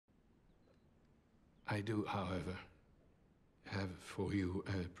I do, however, have for you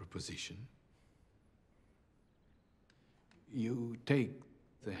a proposition. You take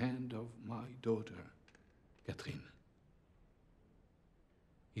the hand of my daughter, Catherine,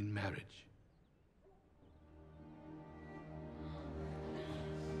 in marriage.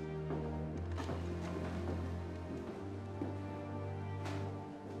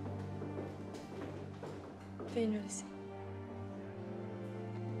 Veuillez nous laisser.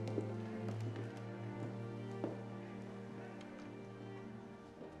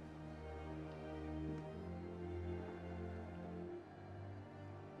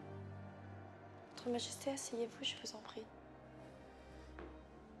 Votre Majesté, asseyez-vous, je vous en prie.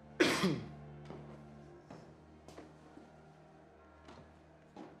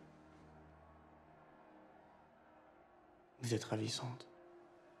 Vous êtes ravissante.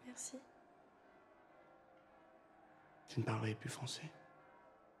 Merci. Je ne parlerai plus français.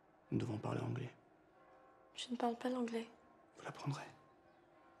 Nous devons parler anglais. Je ne parle pas l'anglais. Vous l'apprendrez.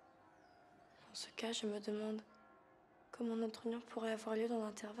 Dans ce cas, je me demande comment notre union pourrait avoir lieu dans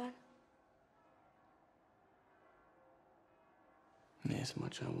l'intervalle. There's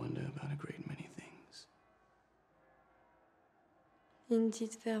much I wonder about a great many things.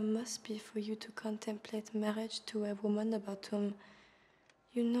 Indeed, there must be for you to contemplate marriage to a woman about whom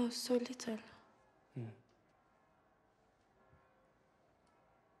you know so little.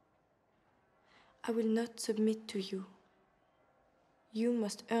 I will not submit to you. You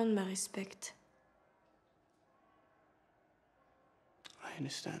must earn my respect. I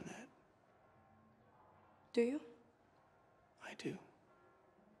understand that. Do you? I do.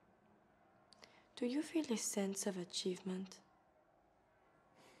 Do you feel a sense of achievement?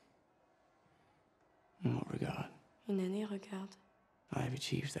 In what regard? In any regard. I have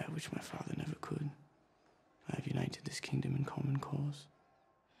achieved that which my father never could. I have united this kingdom in common cause.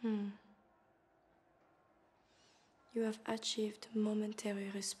 You have achieved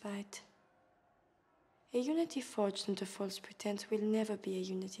momentary respite. A unity forged under false pretense will never be a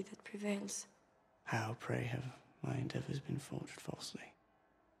unity that prevails. How, pray, have my endeavors been forged falsely?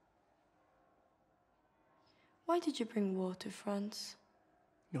 Why did you bring war to France?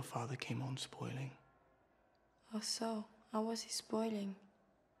 Your father came on spoiling. Oh, so? How was he spoiling?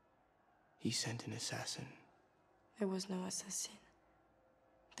 He sent an assassin. There was no assassin.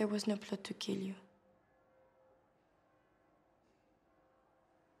 There was no plot to kill you.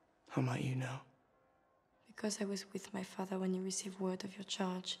 How might you know? Because I was with my father when he received word of your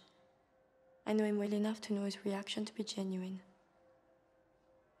charge. I know him well enough to know his reaction to be genuine.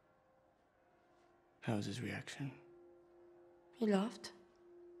 How was his reaction? He laughed.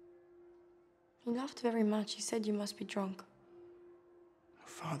 He laughed very much. He said you must be drunk. Your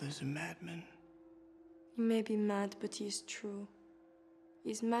father's a madman. He may be mad, but he is true.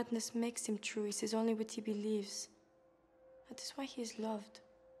 His madness makes him true. He says only what he believes. That is why he is loved.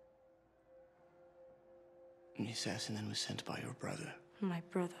 And the assassin then was sent by your brother. My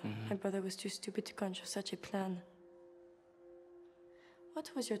brother. My brother was too stupid to conjure such a plan. What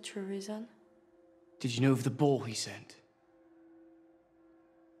was your true reason? Did you know of the ball he sent?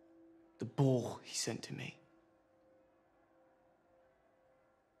 The ball he sent to me.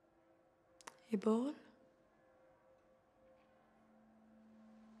 A ball?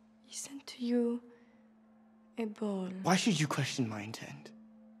 He sent to you a ball. Why should you question my intent?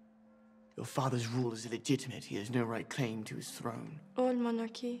 Your father's rule is illegitimate. He has no right claim to his throne. All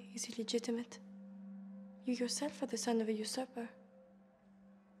monarchy is illegitimate. You yourself are the son of a usurper.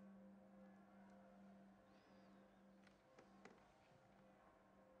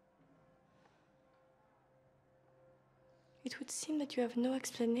 It would seem that you have no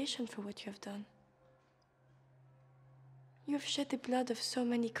explanation for what you have done. You have shed the blood of so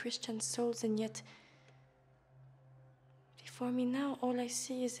many Christian souls, and yet, before me now, all I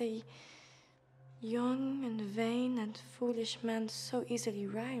see is a young and vain and foolish man so easily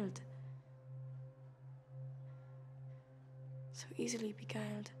riled, so easily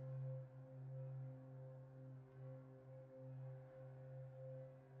beguiled.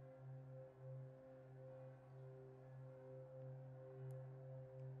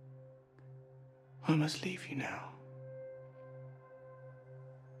 I must leave you now.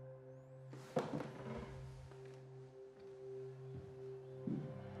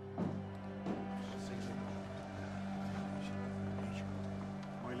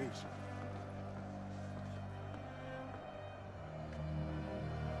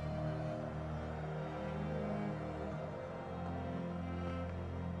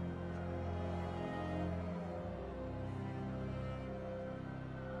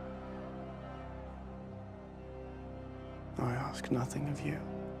 I ask nothing of you.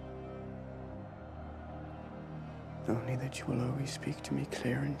 Only that you will always speak to me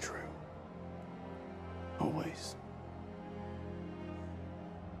clear and true. Always.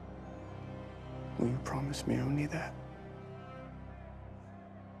 Will you promise me only that?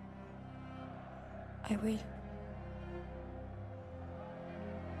 I will.